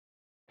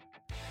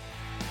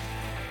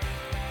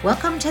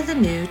Welcome to the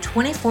new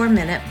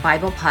 24-minute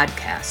Bible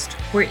podcast,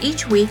 where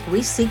each week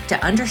we seek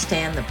to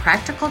understand the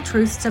practical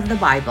truths of the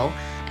Bible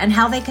and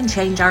how they can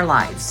change our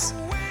lives.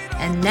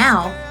 And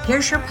now,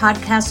 here's your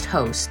podcast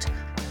host,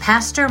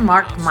 Pastor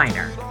Mark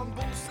Miner.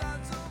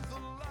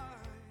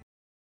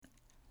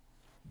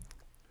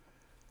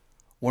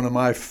 One of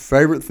my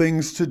favorite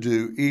things to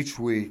do each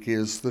week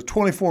is the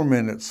 24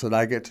 minutes that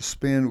I get to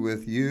spend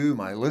with you,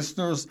 my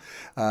listeners,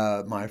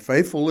 my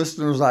faithful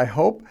listeners, I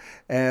hope,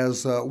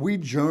 as we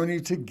journey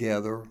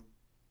together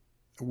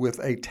with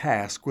a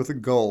task, with a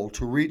goal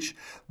to reach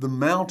the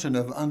mountain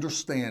of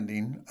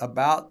understanding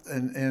about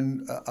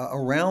and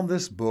around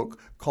this book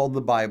called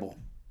the Bible.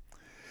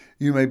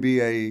 You may be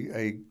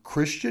a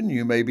Christian,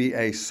 you may be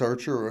a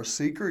searcher or a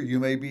seeker, you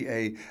may be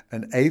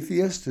an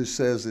atheist who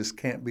says this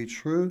can't be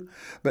true,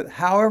 but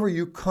however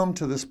you come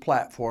to this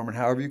platform and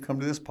however you come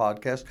to this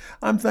podcast,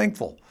 I'm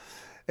thankful.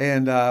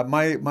 And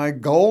my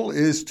goal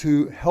is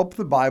to help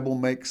the Bible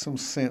make some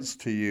sense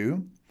to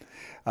you.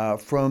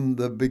 From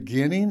the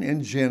beginning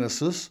in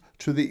Genesis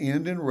to the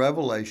end in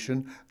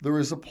Revelation, there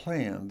is a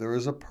plan, there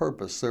is a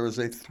purpose, there is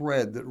a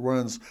thread that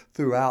runs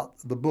throughout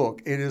the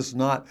book. It is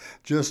not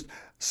just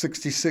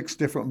 66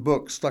 different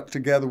books stuck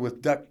together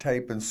with duct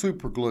tape and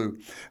super glue.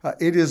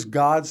 It is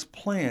God's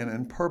plan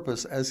and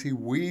purpose as He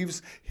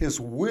weaves His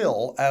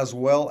will as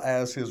well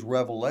as His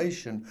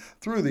revelation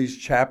through these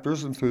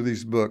chapters and through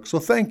these books. So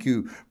thank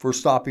you for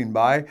stopping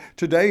by.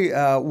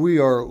 Today we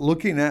are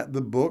looking at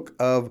the book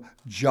of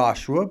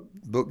Joshua,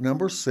 book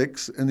number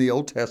 6 in the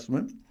Old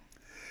Testament.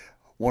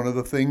 One of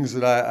the things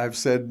that I've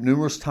said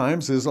numerous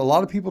times is a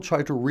lot of people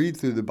try to read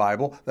through the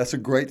Bible. That's a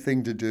great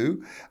thing to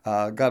do.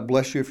 God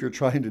bless you if you're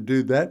trying to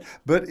do that.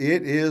 But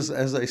it is,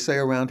 as they say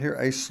around here,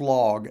 a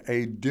slog,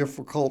 a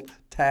difficult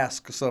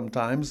task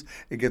sometimes.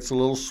 It gets a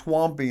little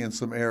swampy in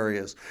some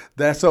areas.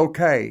 That's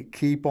okay.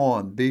 Keep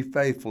on. Be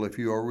faithful if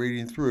you are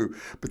reading through.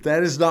 But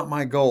that is not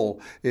my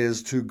goal,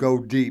 is to go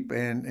deep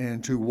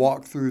and to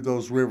walk through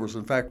those rivers.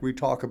 In fact, we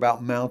talk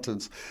about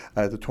mountains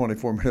at the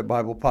 24-Minute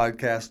Bible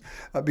Podcast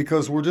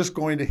because we're just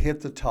going to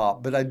hit the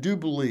top. But I do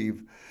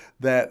believe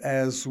that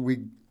as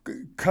we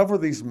cover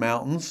these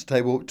mountains,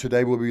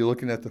 today we'll be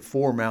looking at the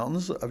 4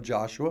 mountains of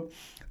Joshua.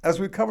 As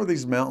we cover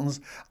these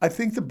mountains, I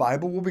think the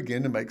Bible will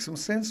begin to make some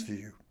sense to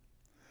you.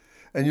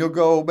 And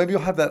maybe you'll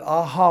have that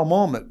aha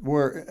moment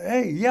where,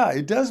 hey, yeah,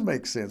 it does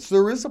make sense.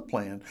 There is a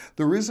plan.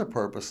 There is a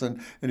purpose.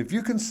 And if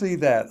you can see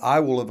that,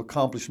 I will have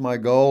accomplished my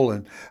goal.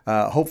 And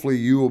hopefully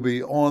you will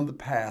be on the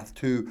path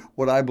to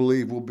what I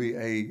believe will be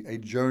a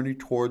journey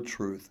toward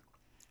truth.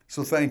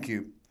 So thank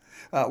you.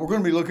 We're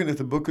going to be looking at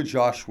the book of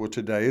Joshua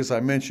today, as I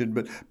mentioned.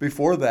 But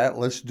before that,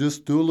 let's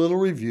just do a little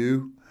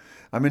review.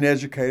 I'm an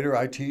educator.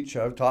 I teach.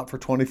 I've taught for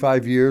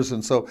 25 years.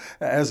 And so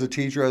as a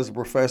teacher, as a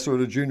professor at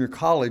a junior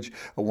college,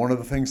 one of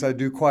the things I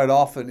do quite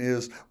often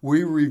is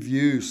we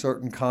review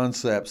certain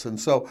concepts. And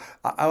so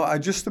I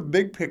just a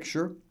big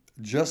picture,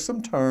 just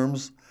some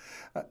terms.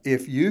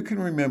 If you can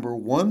remember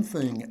one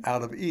thing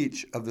out of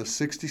each of the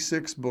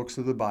 66 books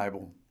of the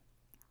Bible,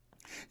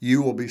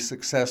 you will be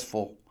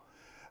successful.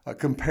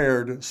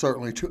 Compared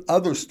certainly to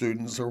other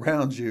students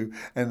around you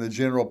and the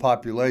general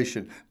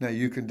population. Now,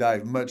 you can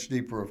dive much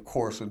deeper, of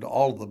course, into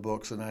all of the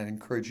books, and I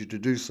encourage you to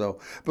do so.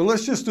 But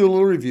let's just do a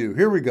little review.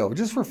 Here we go,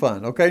 just for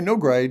fun, okay? No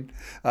grade,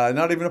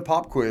 not even a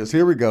pop quiz.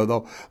 Here we go,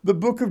 though. The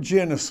book of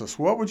Genesis.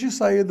 What would you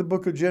say the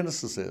book of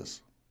Genesis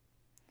is?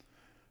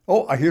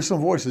 Oh, I hear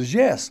some voices.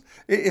 Yes,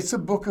 it's a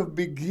book of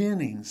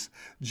beginnings.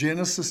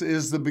 Genesis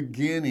is the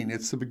beginning.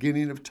 It's the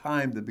beginning of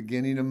time, the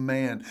beginning of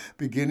man,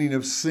 beginning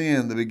of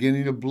sin, the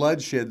beginning of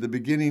bloodshed, the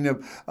beginning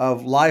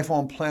of life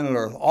on planet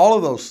Earth, all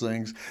of those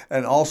things,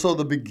 and also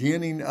the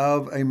beginning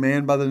of a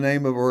man by the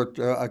name of, or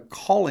a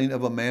calling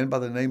of a man by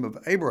the name of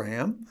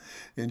Abraham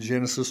in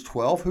Genesis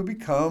 12, who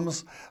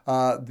becomes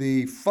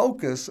the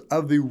focus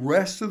of the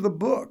rest of the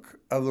book,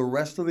 of the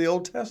rest of the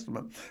Old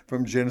Testament.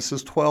 From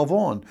Genesis 12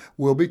 on,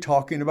 we'll be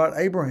talking about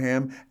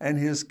Abraham and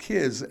his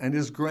kids and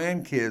his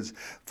grandkids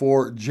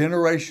for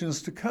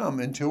generations to come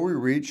until we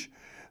reach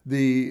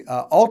the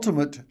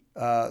ultimate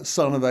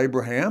son of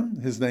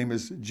Abraham. His name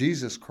is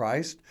Jesus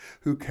Christ,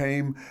 who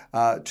came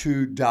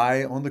to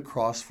die on the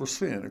cross for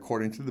sin,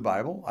 according to the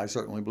Bible. I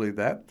certainly believe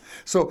that.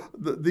 So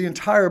the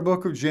entire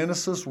book of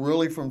Genesis,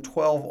 really from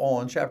 12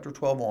 on, chapter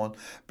 12 on,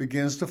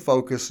 begins to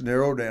focus,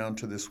 narrow down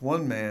to this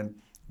one man,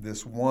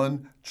 this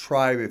one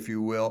tribe, if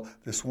you will,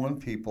 this one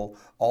people,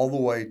 all the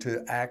way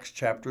to Acts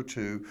chapter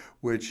 2,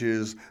 which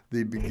is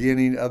the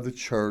beginning of the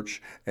church,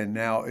 and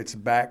now it's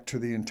back to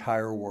the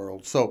entire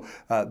world. So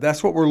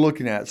that's what we're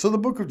looking at. So the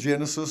book of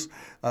Genesis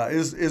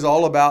is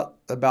all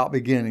about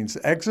beginnings.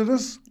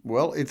 Exodus,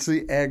 well, it's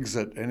the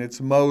exit, and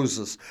it's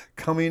Moses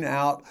coming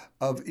out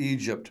of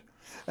Egypt.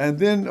 And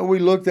then we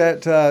looked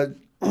at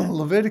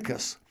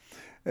Leviticus.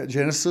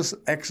 Genesis,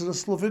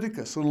 Exodus,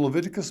 Leviticus. And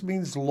Leviticus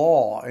means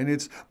law, and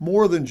it's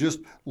more than just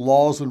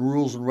laws and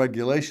rules and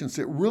regulations.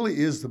 It really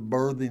is the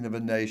birthing of a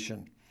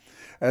nation.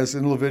 As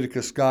in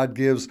Leviticus, God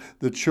gives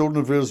the children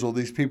of Israel,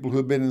 these people who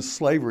have been in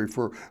slavery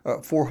for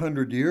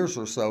 400 years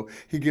or so,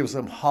 He gives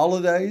them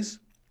holidays.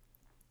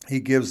 He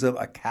gives them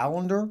a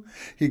calendar.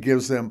 He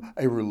gives them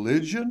a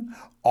religion,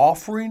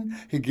 offering.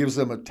 He gives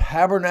them a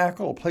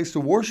tabernacle, a place to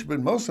worship.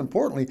 And most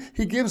importantly,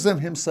 he gives them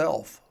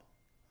himself.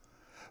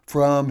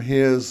 From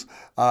his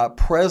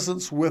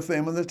presence with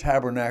them in the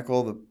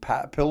tabernacle,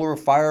 the pillar of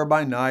fire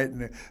by night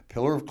and the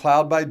pillar of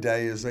cloud by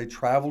day as they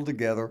travel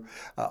together,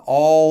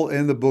 all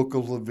in the book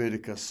of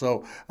Leviticus.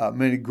 So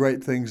many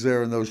great things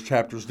there in those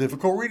chapters.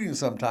 Difficult reading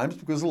sometimes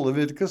because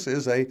Leviticus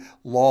is a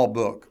law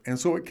book, and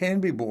so it can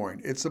be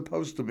boring. It's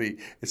supposed to be.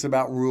 It's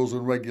about rules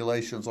and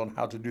regulations on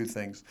how to do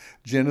things.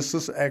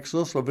 Genesis,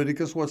 Exodus,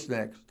 Leviticus, what's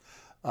next?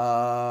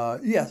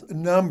 Yes,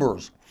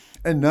 Numbers.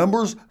 And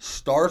Numbers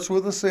starts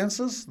with a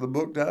census, the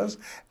book does,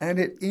 and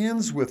it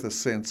ends with a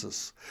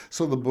census.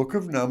 So the book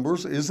of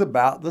Numbers is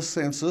about the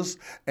census,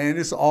 and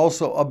it's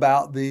also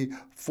about the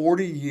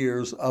 40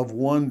 years of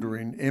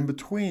wandering in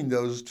between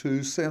those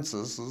two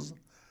censuses.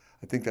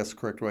 I think that's the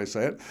correct way to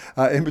say it.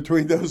 In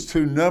between those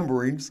two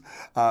numberings,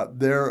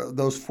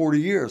 those 40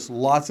 years,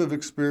 lots of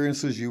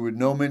experiences. You would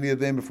know many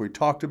of them if we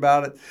talked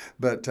about it,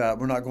 but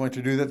we're not going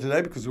to do that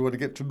today because we want to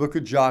get to the book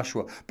of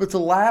Joshua. But the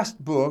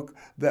last book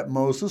that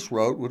Moses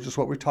wrote, which is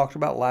what we talked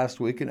about last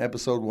week in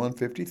episode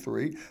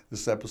 153,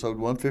 this is episode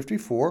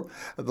 154.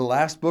 The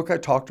last book I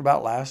talked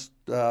about last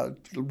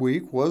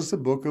week was the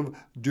book of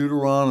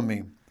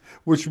Deuteronomy,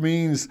 which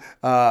means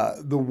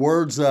the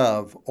words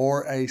of,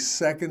 or a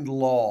second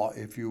law,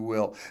 if you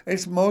will.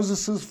 It's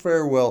Moses'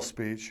 farewell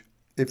speech.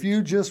 If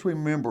you just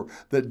remember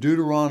that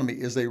Deuteronomy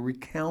is a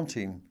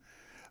recounting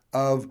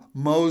of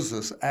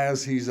Moses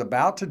as he's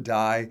about to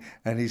die,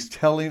 and he's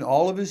telling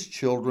all of his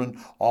children,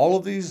 all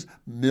of these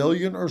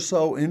million or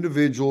so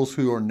individuals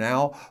who are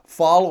now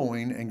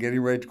following and getting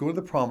ready to go to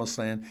the promised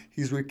land,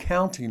 he's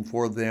recounting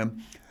for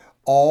them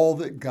all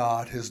that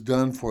God has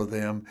done for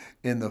them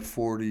in the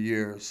 40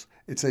 years.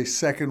 It's a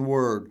second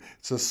word.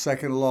 It's a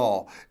second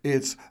law.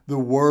 It's the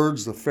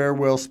words, the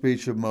farewell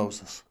speech of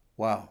Moses.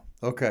 Wow.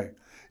 Okay.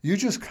 You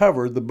just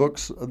covered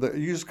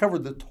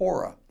the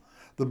Torah,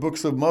 the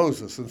books of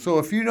Moses. And so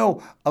if you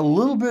know a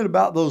little bit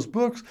about those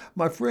books,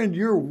 my friend,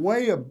 you're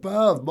way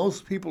above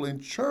most people in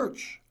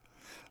church,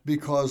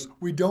 because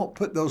we don't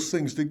put those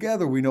things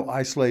together. We know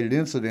isolated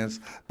incidents,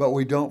 but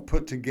we don't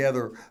put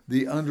together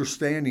the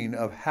understanding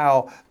of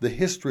how the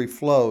history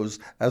flows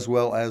as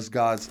well as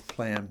God's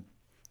plan.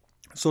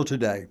 So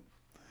today,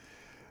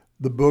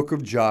 the book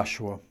of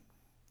Joshua.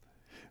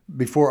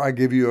 Before I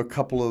give you a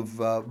couple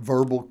of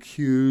verbal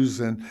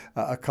cues and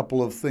a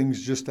couple of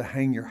things just to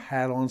hang your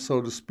hat on,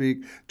 so to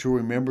speak, to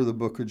remember the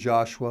book of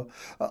Joshua,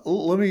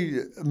 let me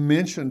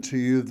mention to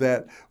you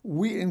that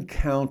we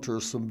encounter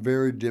some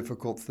very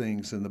difficult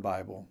things in the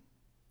Bible.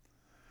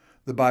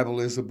 The Bible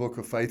is a book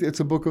of faith. It's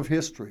a book of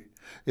history.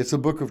 It's a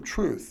book of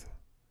truth.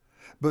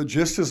 But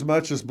just as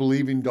much as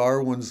believing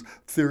Darwin's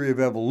theory of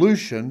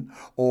evolution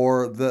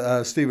or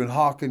the Stephen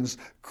Hawking's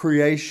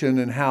creation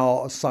and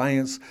how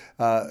science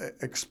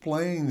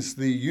explains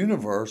the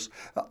universe,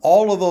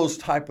 all of those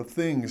type of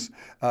things,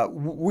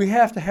 we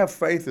have to have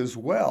faith as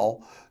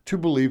well to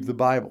believe the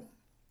Bible.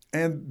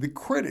 And the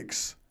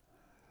critics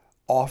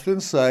often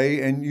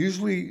say and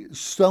usually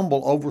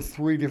stumble over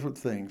three different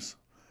things.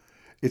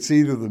 It's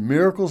either the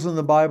miracles in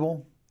the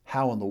Bible.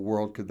 How in the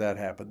world could that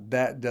happen?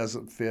 That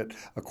doesn't fit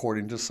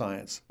according to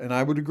science. And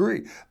I would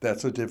agree,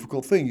 that's a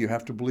difficult thing. You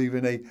have to believe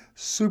in a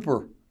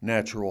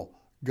supernatural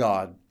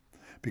God,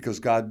 because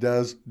God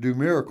does do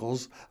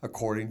miracles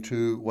according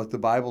to what the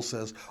Bible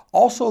says.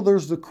 Also,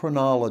 there's the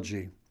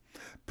chronology,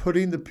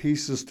 putting the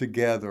pieces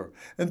together.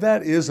 And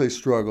that is a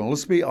struggle.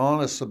 Let's be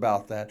honest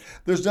about that.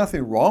 There's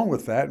nothing wrong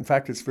with that. In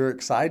fact, it's very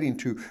exciting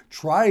to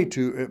try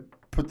to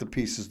put the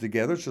pieces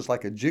together. It's just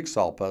like a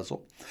jigsaw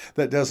puzzle.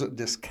 That doesn't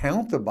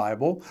discount the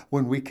Bible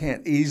when we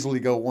can't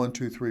easily go 1,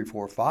 2, 3,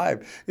 4,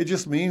 5. It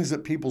just means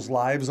that people's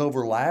lives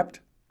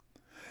overlapped.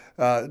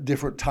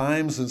 Different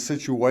times and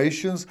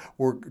situations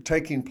were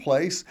taking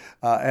place,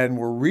 and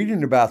we're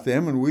reading about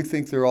them, and we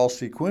think they're all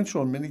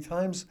sequential, and many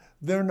times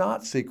they're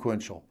not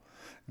sequential.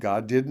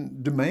 God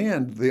didn't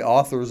demand the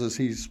authors, as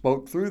he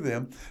spoke through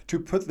them, to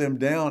put them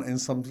down in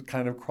some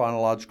kind of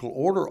chronological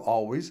order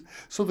always.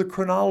 So the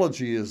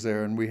chronology is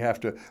there, and we have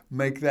to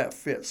make that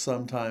fit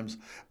sometimes.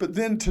 But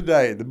then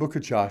today, the book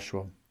of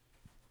Joshua,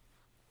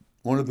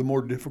 one of the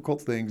more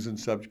difficult things and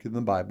subject in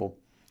the Bible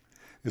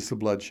is the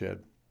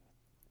bloodshed.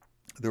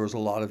 There was a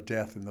lot of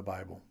death in the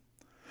Bible.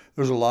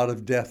 There's a lot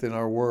of death in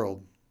our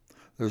world.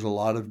 There's a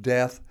lot of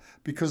death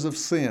because of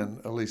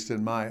sin, at least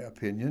in my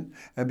opinion,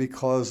 and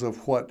because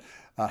of what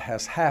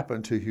has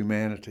happened to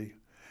humanity.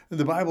 And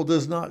the Bible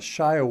does not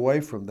shy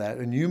away from that.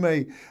 And you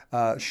may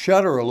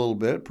shudder a little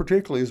bit,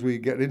 particularly as we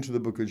get into the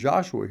book of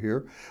Joshua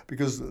here,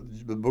 because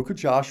the book of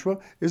Joshua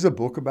is a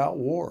book about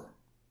war.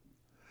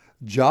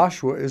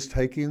 Joshua is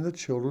taking the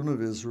children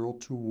of Israel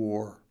to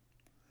war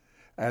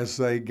as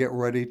they get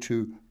ready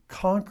to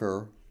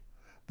conquer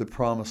the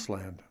promised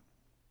land.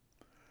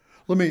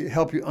 Let me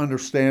help you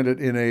understand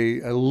it in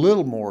a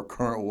little more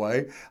current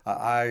way.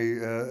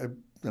 I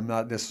I'm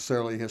not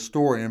necessarily a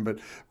historian, but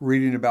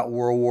reading about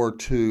World War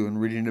II and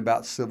reading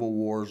about civil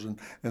wars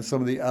and some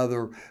of the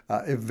other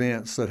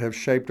events that have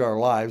shaped our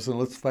lives. And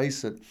let's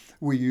face it,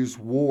 we use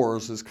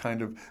wars as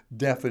kind of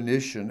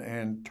definition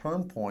and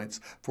turn points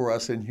for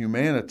us in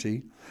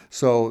humanity.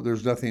 So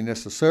there's nothing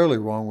necessarily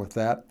wrong with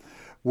that.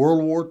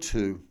 World War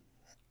II,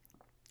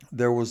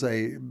 there was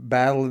a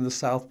battle in the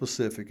South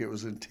Pacific. It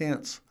was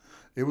intense.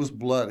 It was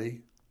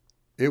bloody.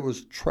 It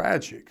was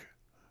tragic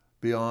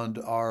beyond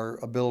our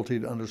ability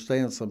to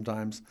understand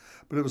sometimes,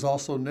 but it was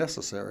also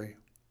necessary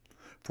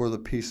for the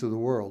peace of the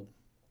world.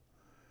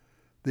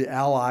 The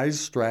Allies'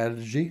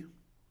 strategy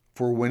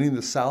for winning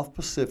the South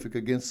Pacific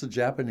against the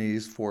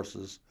Japanese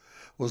forces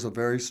was a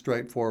very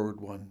straightforward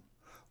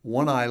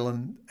one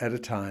island at a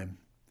time.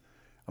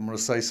 I'm going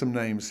to say some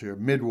names here: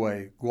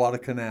 Midway,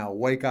 Guadalcanal,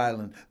 Wake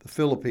Island, the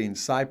Philippines,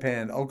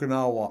 Saipan,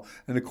 Okinawa,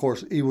 and of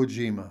course Iwo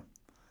Jima.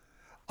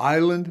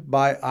 Island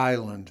by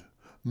island,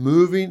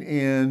 moving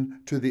in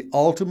to the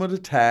ultimate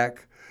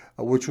attack,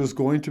 which was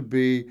going to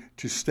be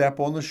to step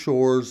on the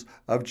shores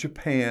of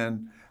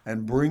Japan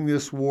and bring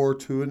this war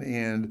to an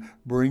end,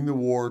 bring the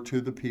war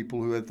to the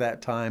people who at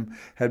that time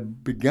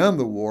had begun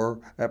the war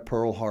at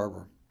Pearl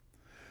Harbor.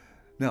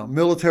 Now,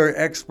 military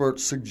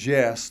experts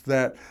suggest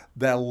that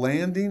the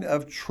landing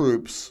of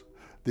troops,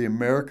 the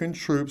American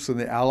troops and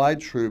the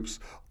Allied troops,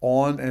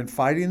 on and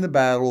fighting the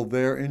battle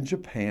there in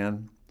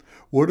Japan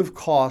would have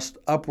cost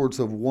upwards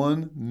of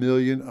 1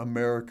 million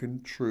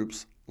American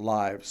troops'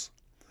 lives,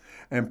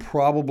 and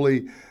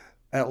probably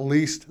at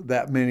least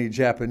that many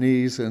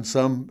Japanese, and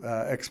some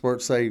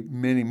experts say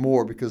many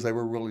more because they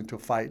were willing to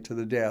fight to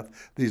the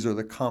death. These are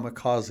the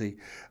kamikaze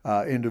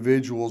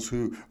individuals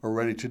who are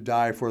ready to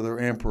die for their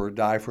emperor,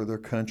 die for their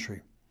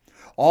country.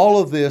 All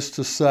of this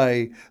to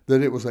say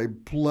that it was a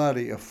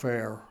bloody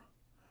affair.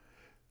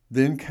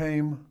 Then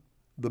came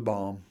the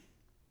bomb.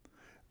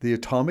 The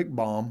atomic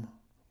bomb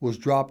was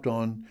dropped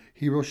on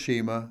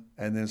Hiroshima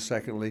and then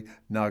secondly,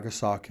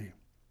 Nagasaki.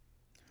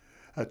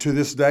 To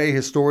this day,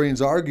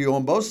 historians argue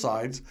on both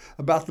sides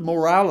about the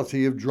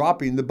morality of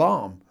dropping the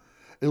bomb,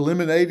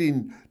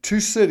 eliminating two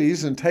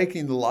cities and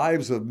taking the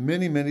lives of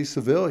many, many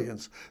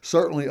civilians.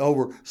 Certainly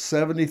over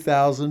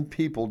 70,000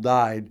 people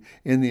died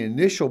in the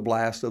initial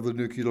blast of the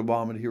nuclear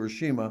bomb at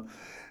Hiroshima,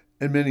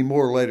 and many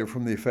more later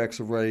from the effects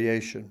of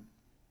radiation.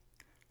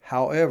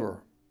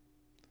 However,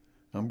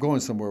 I'm going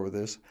somewhere with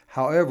this.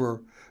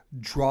 However,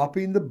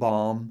 dropping the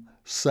bomb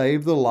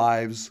saved the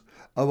lives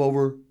of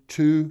over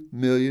 2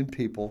 million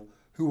people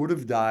who would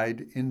have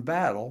died in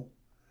battle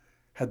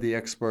had the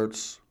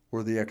experts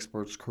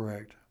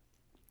correct.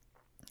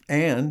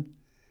 And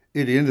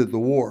it ended the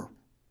war.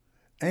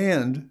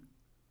 And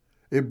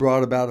it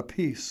brought about a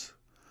peace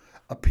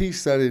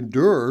that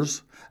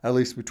endures, at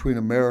least between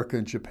America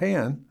and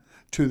Japan,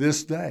 to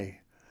this day.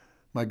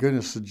 My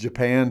goodness,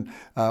 Japan,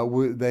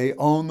 they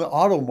own the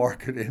auto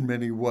market in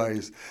many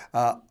ways.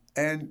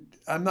 And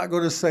I'm not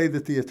going to say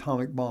that the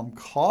atomic bomb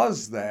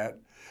caused that,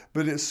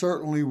 but it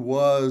certainly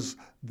was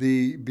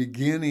the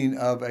beginning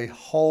of a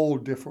whole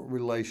different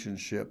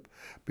relationship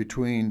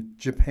between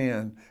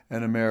Japan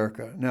and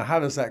America. Now, how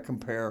does that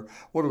compare?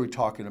 What are we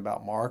talking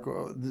about, Mark?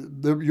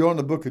 You're on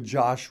the book of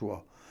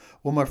Joshua.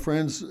 Well, my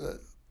friends,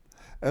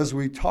 as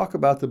we talk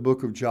about the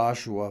book of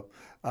Joshua,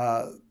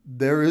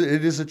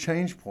 it is a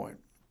change point.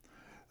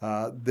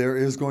 There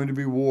is going to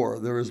be war.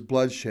 There is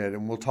bloodshed,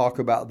 and we'll talk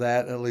about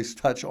that, at least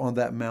touch on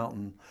that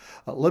mountain.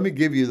 Let me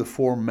give you the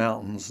 4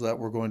 mountains that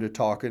we're going to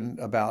talk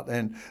about.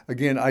 And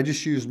again, I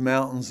just use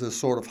mountains as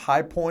sort of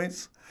high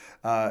points,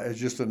 as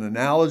just an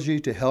analogy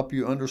to help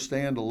you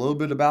understand a little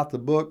bit about the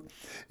book.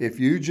 If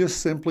you just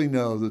simply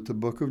know that the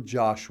book of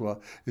Joshua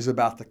is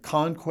about the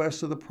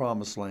conquest of the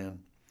promised land,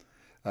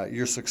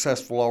 you're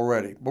successful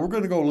already. But we're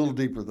going to go a little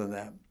deeper than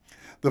that.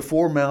 The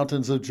 4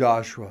 mountains of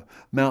Joshua.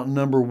 Mountain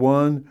number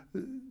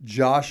 1,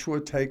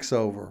 Joshua takes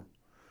over.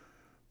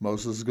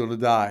 Moses is going to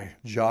die.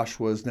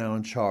 Joshua is now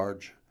in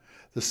charge.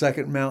 The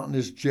second mountain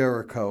is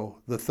Jericho.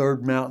 The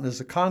third mountain is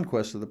the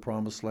conquest of the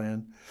promised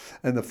land.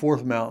 And the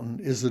fourth mountain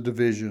is the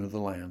division of the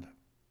land.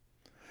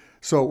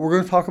 So we're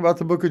going to talk about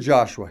the book of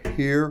Joshua.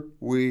 Here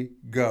we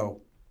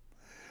go.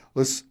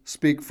 Let's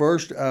speak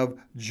first of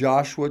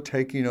Joshua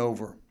taking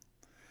over.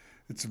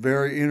 It's a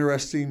very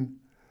interesting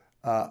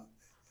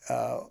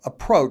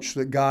approach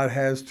that God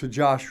has to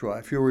Joshua.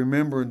 If you'll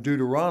remember in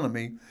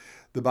Deuteronomy,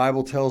 the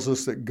Bible tells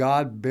us that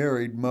God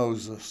buried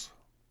Moses.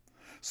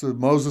 So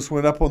Moses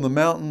went up on the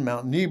mountain,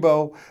 Mount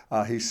Nebo.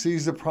 He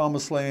sees the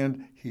promised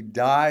land. He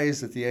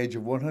dies at the age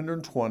of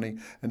 120,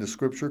 and the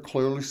scripture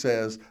clearly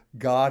says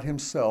God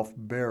himself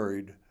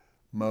buried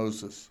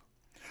Moses.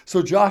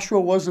 So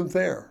Joshua wasn't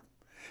there.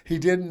 He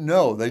didn't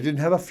know. They didn't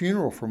have a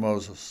funeral for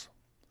Moses.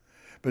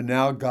 But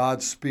now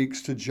God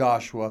speaks to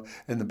Joshua,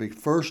 and the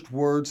first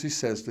words he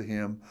says to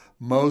him,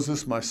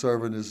 Moses, my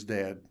servant, is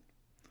dead.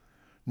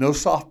 No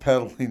soft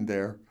pedaling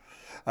there.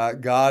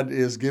 God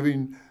is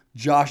giving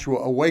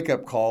Joshua a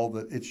wake-up call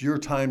that it's your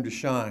time to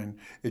shine.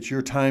 It's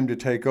your time to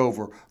take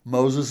over.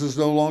 Moses is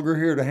no longer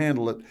here to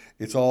handle it.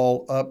 It's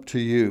all up to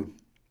you.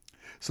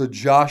 So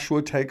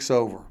Joshua takes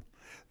over.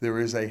 There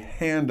is a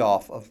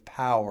handoff of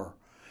power.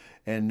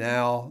 And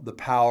now the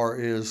power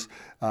is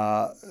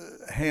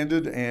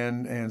handed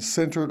and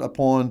centered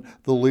upon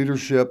the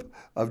leadership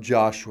of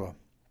Joshua.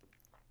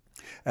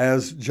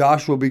 As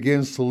Joshua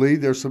begins to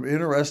lead, there's some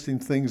interesting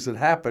things that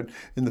happen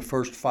in the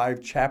first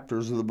 5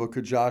 chapters of the book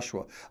of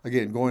Joshua.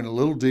 Again, going a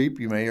little deep,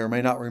 you may or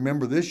may not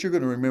remember this. You're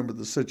going to remember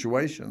the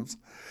situations.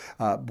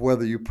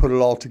 Whether you put it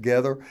all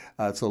together,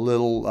 it's a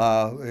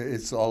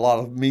lot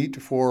of meat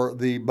for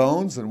the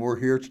bones, and we're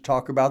here to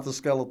talk about the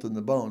skeleton,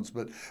 the bones.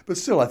 But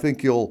still, I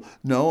think you'll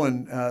know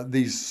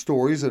these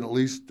stories, and at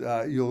least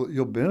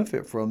you'll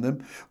benefit from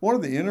them. One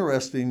of the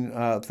interesting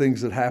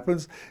things that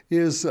happens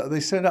is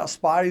they send out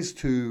spies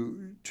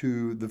to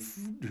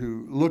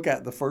look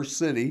at the first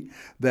city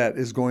that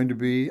is going to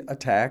be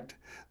attacked,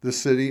 the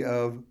city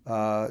of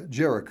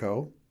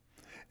Jericho.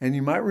 And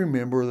you might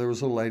remember there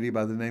was a lady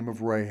by the name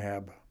of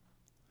Rahab.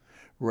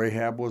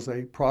 Rahab was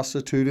a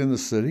prostitute in the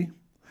city.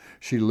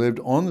 She lived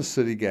on the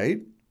city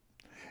gate,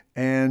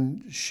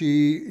 and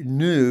she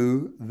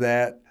knew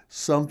that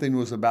something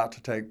was about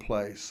to take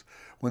place.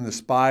 When the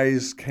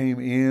spies came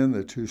in,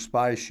 the 2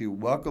 spies, she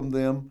welcomed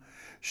them.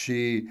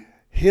 She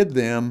hid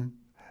them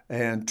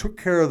and took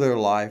care of their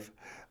life.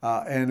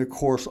 And of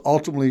course,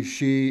 ultimately,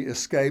 she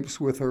escapes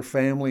with her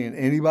family and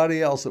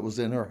anybody else that was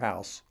in her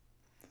house.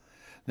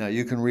 Now,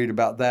 you can read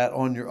about that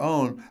on your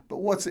own, but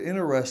what's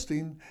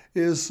interesting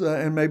is,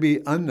 and maybe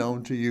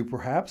unknown to you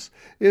perhaps,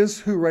 is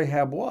who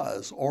Rahab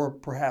was, or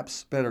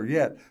perhaps better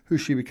yet, who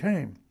she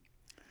became.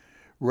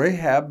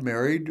 Rahab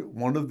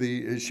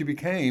she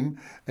became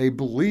a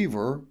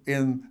believer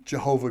in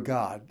Jehovah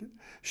God.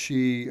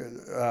 She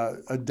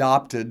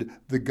adopted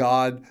the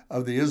God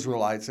of the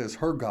Israelites as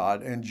her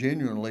God and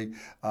genuinely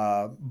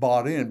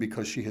bought in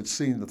because she had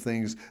seen the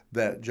things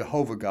that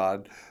Jehovah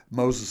God,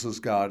 Moses'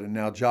 God, and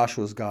now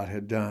Joshua's God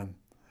had done.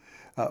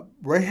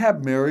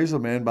 Rahab marries a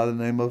man by the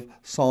name of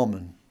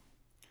Salmon.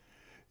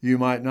 You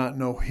might not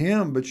know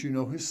him, but you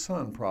know his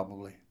son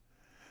probably,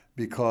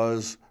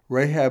 because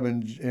Rahab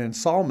and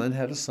Salmon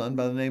had a son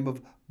by the name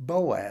of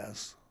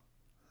Boaz.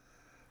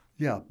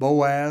 Yeah,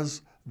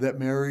 Boaz that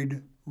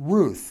married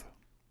Ruth.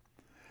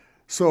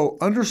 So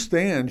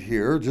understand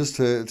here, just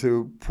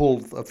to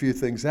pull a few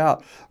things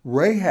out,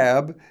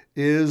 Rahab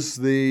is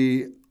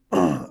the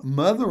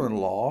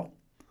mother-in-law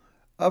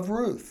of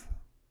Ruth.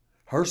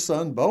 Her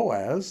son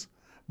Boaz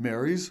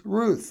marries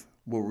Ruth.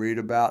 We'll read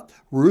about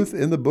Ruth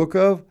in the book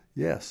of,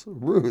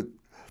 Ruth.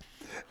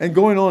 And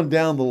going on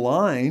down the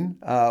line,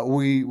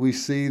 we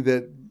see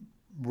that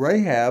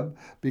Rahab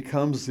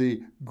becomes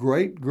the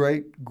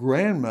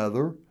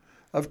great-great-grandmother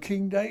of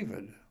King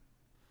David.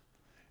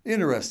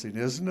 Interesting,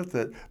 isn't it,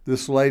 that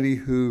this lady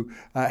who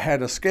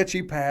had a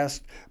sketchy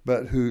past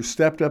but who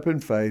stepped up in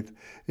faith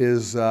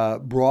is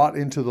brought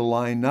into the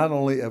line not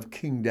only of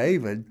King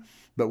David,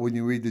 but when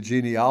you read the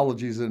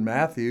genealogies in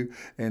Matthew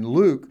and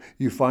Luke,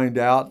 you find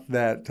out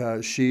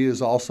that she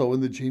is also in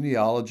the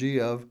genealogy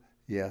of,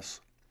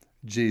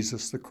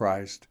 Jesus the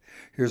Christ.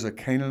 Here's a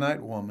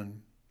Canaanite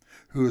woman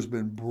who has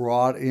been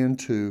brought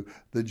into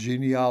the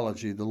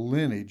genealogy, the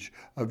lineage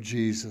of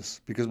Jesus.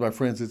 Because, my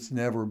friends, it's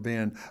never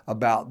been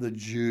about the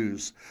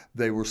Jews.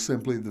 They were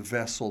simply the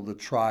vessel, the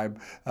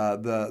tribe,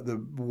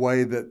 the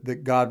way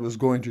that God was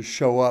going to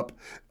show up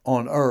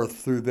on earth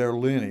through their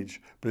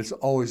lineage. But it's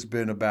always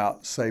been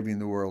about saving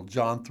the world.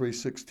 John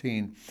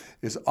 3:16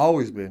 has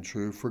always been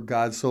true, for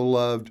God so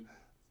loved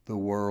the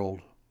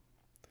world.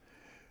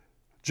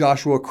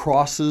 Joshua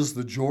crosses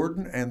the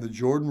Jordan, and the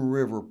Jordan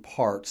River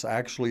parts.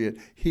 Actually, it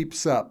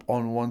heaps up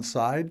on one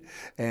side,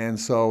 and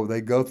so they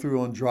go through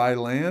on dry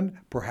land,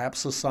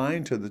 perhaps a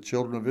sign to the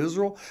children of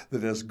Israel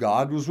that as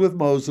God was with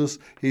Moses,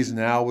 he's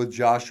now with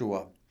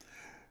Joshua.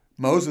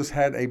 Moses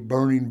had a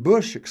burning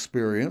bush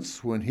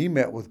experience when he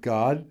met with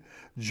God.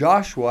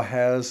 Joshua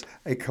has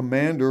a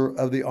commander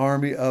of the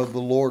army of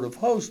the Lord of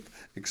hosts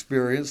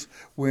experience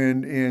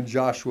when in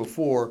Joshua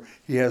 4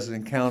 he has an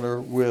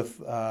encounter with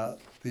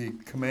the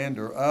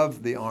commander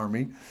of the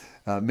army.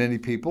 Many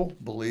people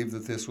believe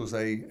that this was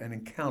an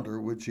encounter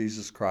with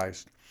Jesus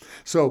Christ.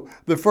 So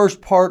the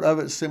first part of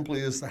it simply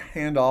is the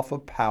handoff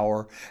of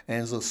power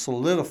and the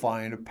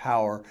solidifying of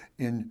power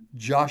in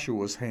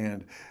Joshua's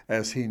hand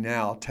as he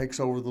now takes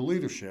over the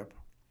leadership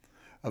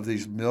of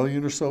these 1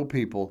 million or so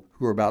people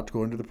who are about to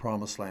go into the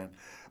promised land.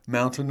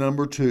 Mountain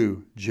number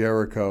 2,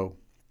 Jericho.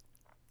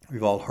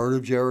 We've all heard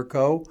of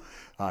Jericho.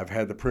 I've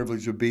had the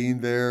privilege of being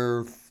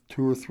there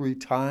 2 or 3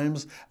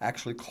 times,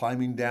 actually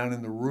climbing down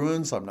in the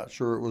ruins. I'm not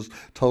sure it was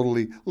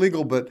totally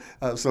legal, but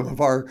some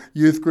of our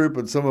youth group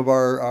and some of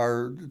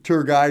our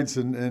tour guides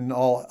and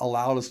all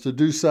allowed us to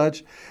do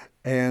such.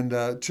 And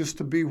just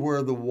to be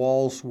where the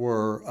walls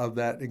were of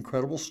that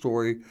incredible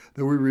story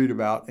that we read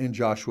about in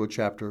Joshua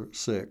chapter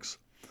 6.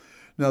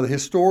 Now, the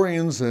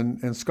historians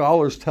and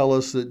scholars tell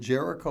us that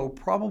Jericho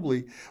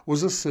probably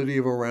was a city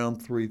of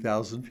around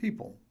 3,000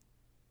 people.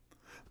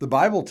 The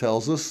Bible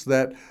tells us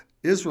that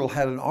Israel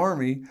had an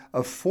army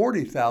of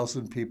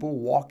 40,000 people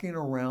walking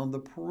around the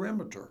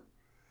perimeter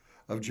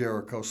of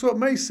Jericho. So it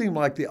may seem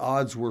like the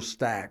odds were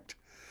stacked.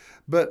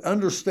 But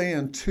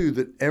understand, too,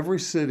 that every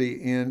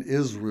city in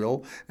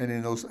Israel and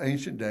in those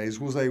ancient days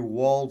was a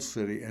walled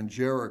city, and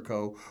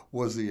Jericho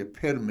was the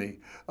epitome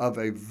of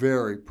a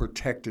very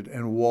protected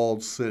and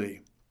walled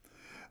city.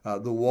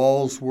 The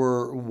walls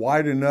were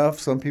wide enough,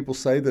 some people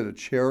say, that a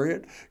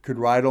chariot could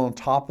ride on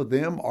top of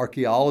them.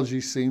 Archaeology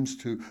seems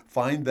to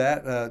find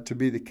that to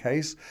be the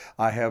case.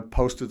 I have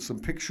posted some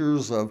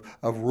pictures of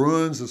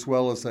ruins as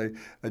well as a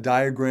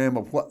diagram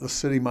of what the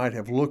city might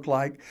have looked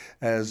like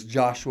as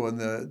Joshua and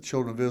the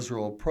children of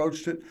Israel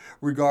approached it.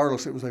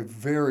 Regardless, it was a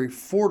very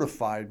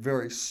fortified,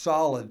 very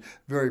solid,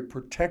 very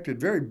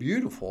protected, very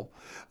beautiful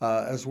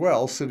as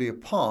well. City of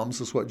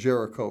Palms is what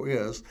Jericho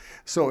is.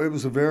 So it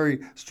was a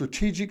very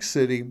strategic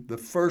city, the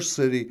first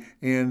city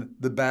in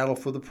the battle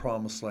for the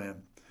Promised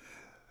Land.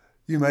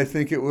 You may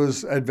think it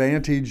was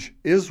advantage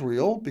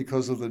Israel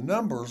because of the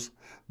numbers,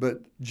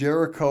 but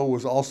Jericho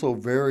was also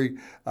very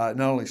not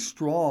only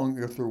strong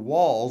with their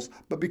walls,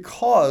 but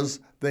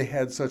because they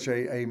had such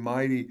a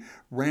mighty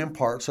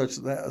rampart, such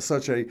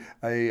a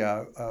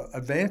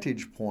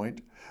vantage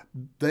point,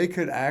 they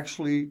could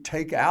actually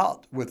take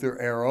out with their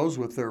arrows,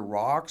 with their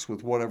rocks,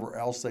 with whatever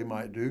else they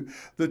might do,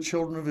 the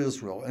children of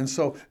Israel. And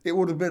so it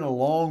would have been a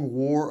long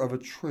war of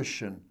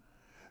attrition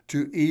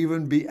to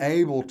even be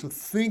able to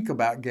think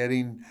about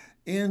getting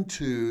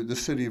into the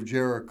city of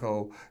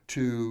Jericho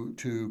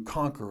to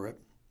conquer it.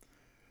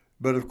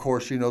 But of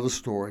course, you know the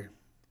story.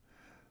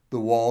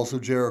 The walls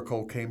of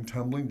Jericho came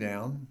tumbling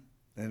down.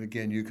 And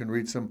again, you can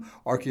read some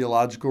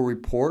archaeological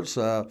reports.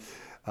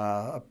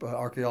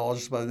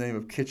 Archaeologist by the name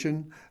of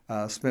Kitchen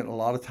spent a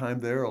lot of time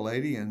there, a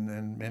lady,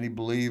 and many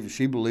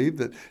she believed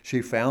that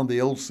she found the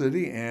old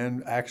city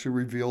and actually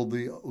revealed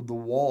the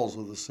walls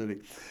of the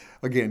city.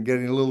 Again,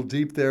 getting a little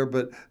deep there,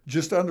 but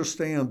just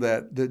understand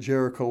that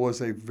Jericho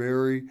was a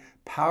very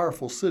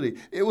powerful city.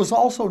 It was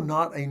also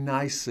not a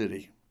nice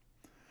city.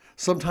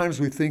 Sometimes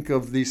we think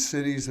of these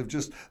cities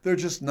they're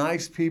just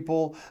nice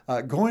people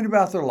going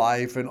about their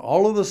life, and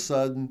all of a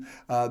sudden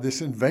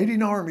this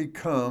invading army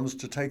comes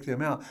to take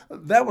them out.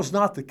 That was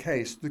not the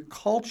case. The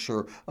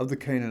culture of the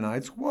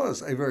Canaanites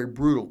was a very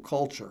brutal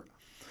culture.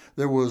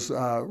 There was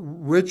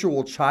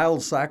ritual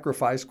child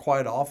sacrifice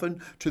quite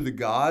often to the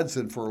gods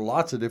and for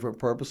lots of different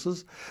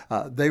purposes.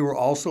 They were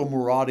also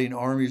marauding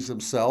armies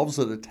themselves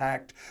that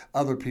attacked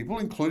other people,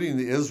 including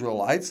the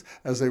Israelites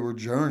as they were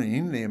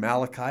journeying. The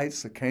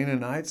Amalekites, the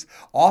Canaanites,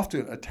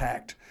 often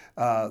attacked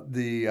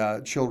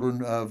the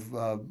children of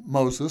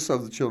Moses,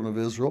 of the children of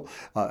Israel,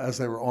 as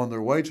they were on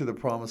their way to the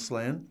Promised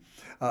Land.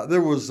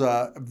 There was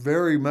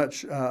very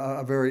much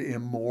a very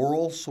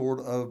immoral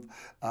sort of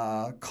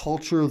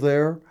culture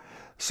there.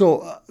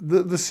 So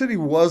the city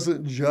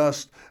wasn't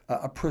just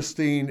a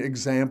pristine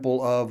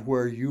example of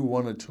where you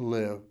wanted to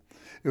live.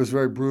 It was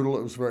very brutal.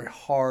 It was very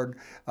hard.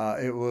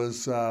 It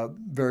was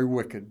very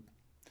wicked.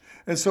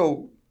 And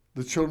so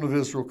the children of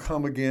Israel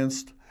come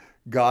against.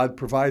 God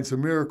provides a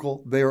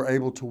miracle. They are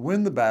able to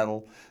win the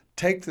battle,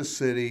 take the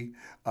city,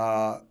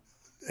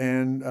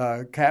 and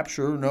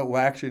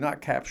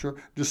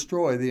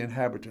destroy the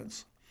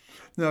inhabitants.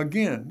 Now,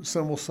 again,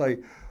 some will say,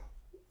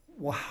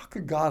 well, how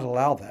could God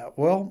allow that?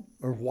 Well,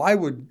 or why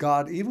would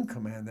God even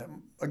command that?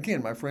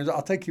 Again, my friends,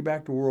 I'll take you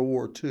back to World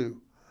War II.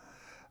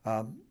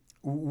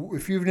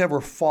 If you've never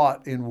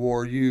fought in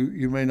war,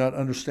 you may not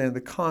understand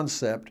the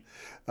concept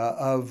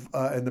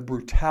and the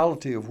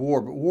brutality of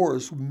war. But war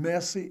is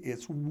messy,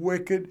 it's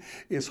wicked,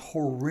 it's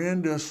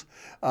horrendous,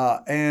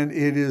 and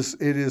it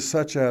is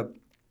such a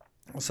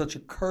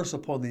curse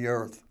upon the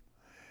earth.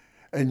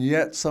 And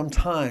yet,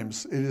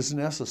 sometimes it is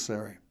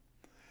necessary.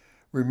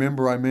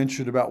 Remember, I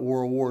mentioned about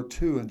World War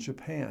II in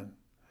Japan.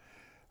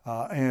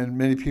 And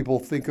many people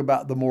think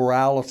about the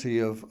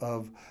morality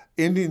of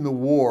ending the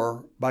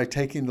war by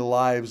taking the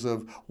lives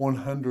of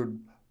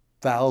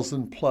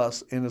 100,000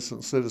 plus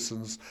innocent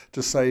citizens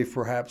to save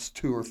perhaps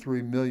 2 or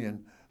 3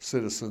 million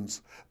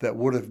citizens that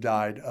would have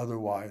died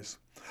otherwise.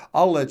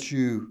 I'll let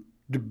you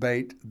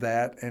debate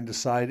that and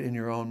decide in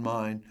your own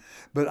mind.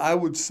 But I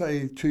would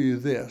say to you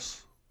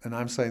this, and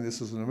I'm saying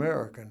this as an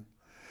American,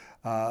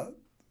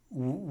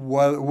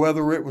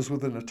 whether it was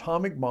with an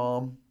atomic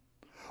bomb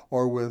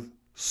or with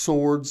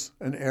swords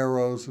and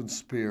arrows and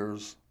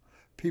spears,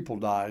 people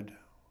died.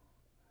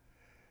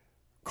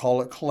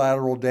 Call it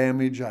collateral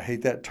damage. I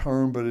hate that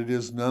term, but it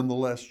is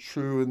nonetheless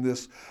true in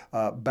this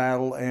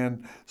battle.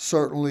 And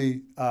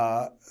certainly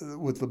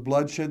with the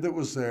bloodshed that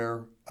was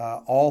there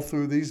all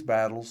through these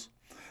battles,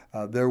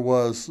 there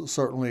was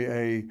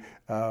certainly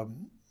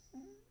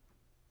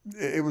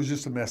it was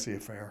just a messy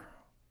affair.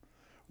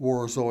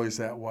 War is always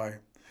that way.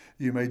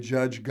 You may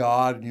judge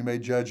God and you may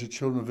judge the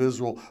children of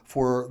Israel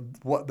for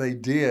what they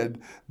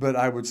did, but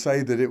I would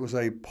say that it was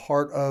a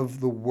part of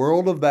the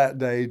world of that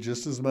day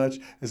just as much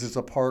as it's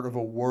a part of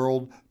a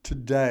world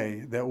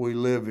today that we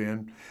live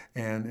in.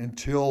 And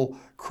until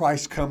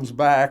Christ comes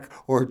back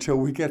or until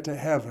we get to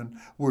heaven,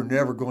 we're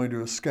never going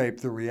to escape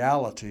the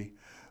reality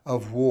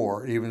of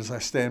war. Even as I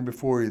stand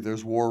before you,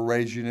 there's war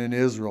raging in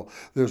Israel.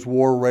 There's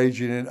war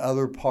raging in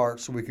other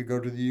parts. So we could go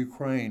to the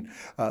Ukraine.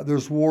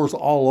 There's wars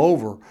all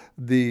over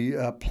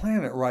the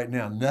planet right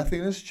now.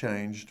 Nothing has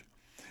changed,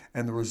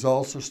 and the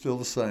results are still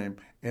the same.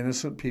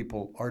 Innocent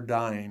people are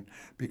dying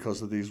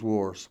because of these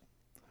wars.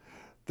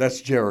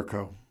 That's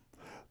Jericho.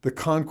 The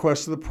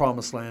conquest of the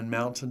Promised Land,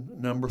 mountain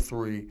number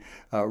 3.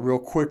 Real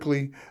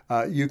quickly,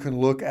 you can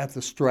look at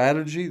the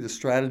strategy. The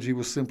strategy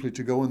was simply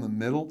to go in the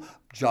middle.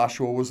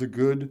 Joshua was a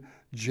good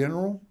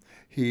general.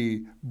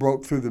 He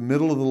broke through the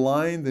middle of the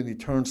line, then he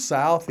turned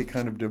south. He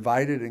kind of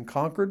divided and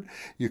conquered.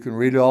 You can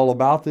read all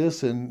about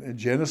this in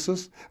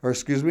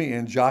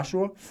in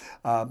Joshua.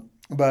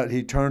 But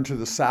he turned to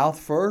the south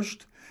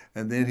first,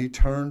 and then he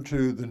turned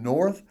to the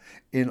north.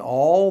 In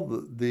all,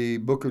 the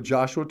book of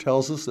Joshua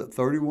tells us that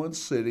 31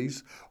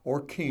 cities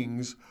or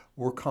kings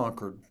were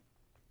conquered.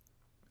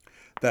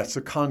 That's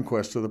the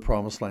conquest of the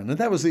Promised Land. And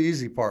that was the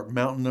easy part.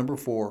 Mountain number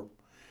 4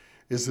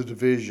 is the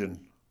division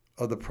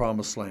of the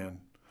Promised Land.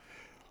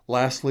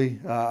 Lastly,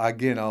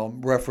 again, I'll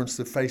reference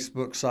the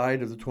Facebook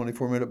side of the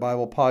 24-Minute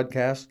Bible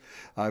Podcast.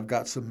 I've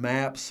got some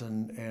maps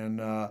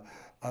and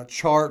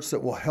charts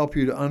that will help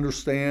you to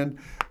understand.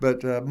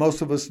 But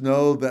most of us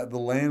know that the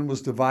land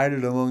was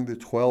divided among the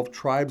 12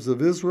 tribes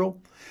of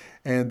Israel.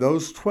 And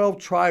those 12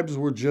 tribes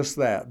were just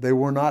that. They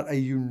were not a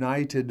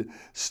united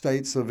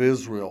states of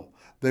Israel.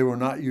 They were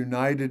not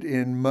united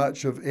in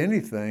much of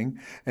anything.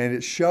 And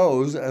it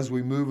shows as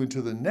we move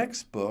into the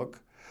next book,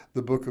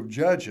 the book of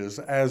Judges,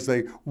 as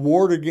they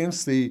warred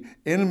against the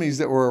enemies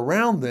that were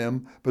around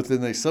them, but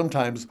then they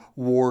sometimes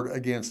warred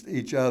against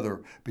each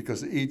other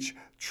because each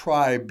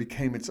tribe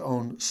became its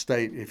own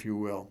state, if you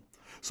will.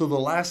 So the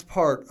last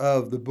part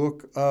of the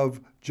book of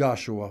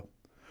Joshua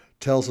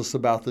tells us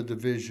about the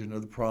division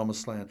of the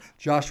Promised Land.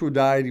 Joshua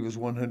died. He was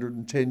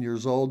 110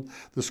 years old,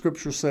 the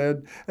scripture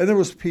said, and there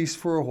was peace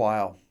for a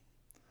while.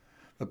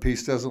 The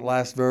peace doesn't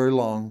last very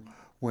long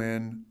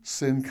when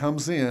sin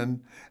comes in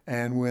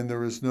and when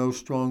there is no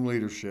strong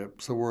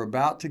leadership. So we're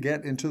about to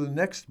get into the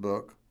next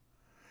book,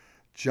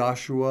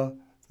 Joshua.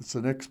 It's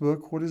the next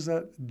book. What is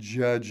that?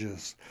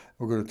 Judges.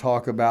 We're going to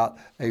talk about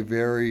a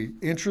very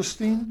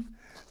interesting,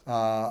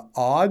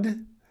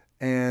 odd,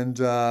 and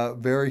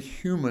very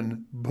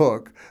human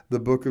book, the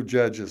book of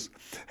Judges.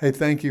 Hey,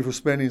 thank you for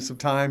spending some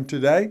time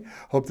today.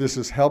 Hope this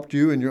has helped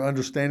you in your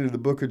understanding of the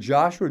book of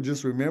Joshua.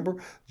 Just remember,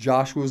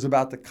 Joshua is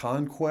about the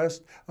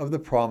conquest of the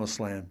Promised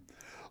Land.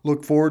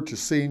 Look forward to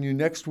seeing you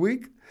next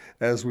week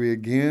as we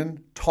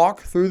again talk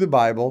through the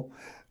Bible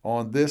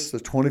on the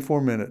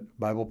 24-Minute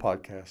Bible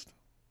Podcast.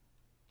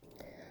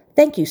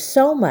 Thank you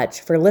so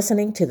much for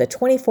listening to the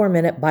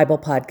 24-Minute Bible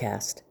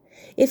Podcast.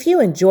 If you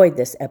enjoyed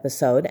this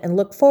episode and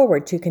look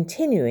forward to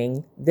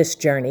continuing this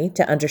journey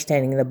to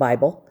understanding the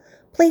Bible,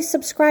 please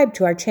subscribe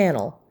to our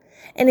channel.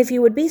 And if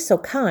you would be so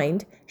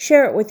kind,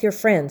 share it with your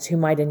friends who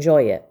might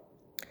enjoy it.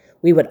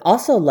 We would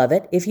also love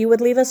it if you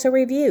would leave us a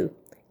review.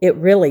 It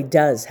really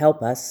does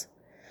help us.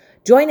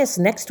 Join us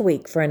next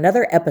week for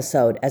another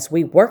episode as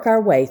we work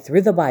our way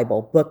through the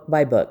Bible book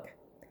by book.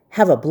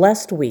 Have a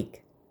blessed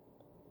week.